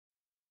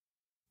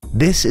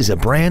This is a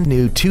brand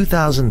new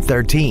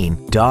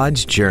 2013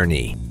 Dodge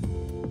Journey.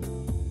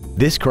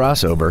 This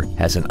crossover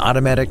has an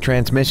automatic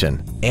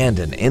transmission and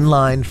an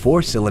inline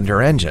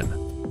 4-cylinder engine.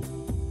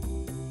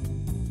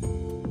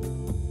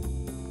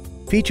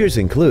 Features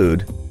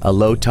include a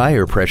low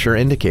tire pressure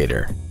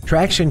indicator,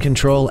 traction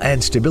control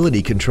and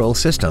stability control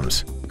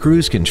systems,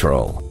 cruise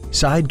control,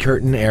 side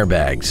curtain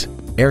airbags,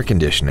 air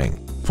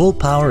conditioning, full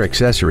power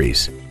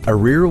accessories, a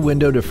rear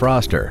window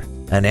defroster,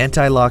 an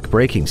anti-lock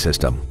braking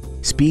system,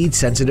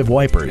 speed-sensitive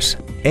wipers,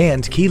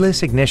 and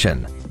keyless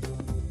ignition.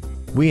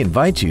 We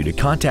invite you to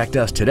contact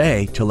us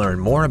today to learn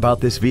more about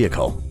this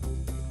vehicle.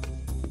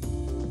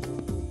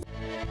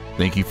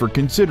 Thank you for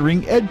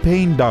considering Ed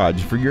Payne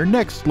Dodge for your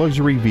next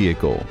luxury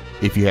vehicle.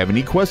 If you have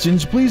any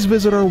questions, please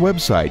visit our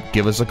website,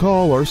 give us a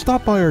call, or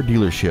stop by our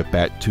dealership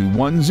at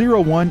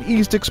 2101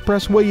 East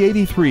Expressway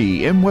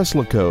 83 in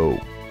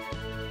Weslaco.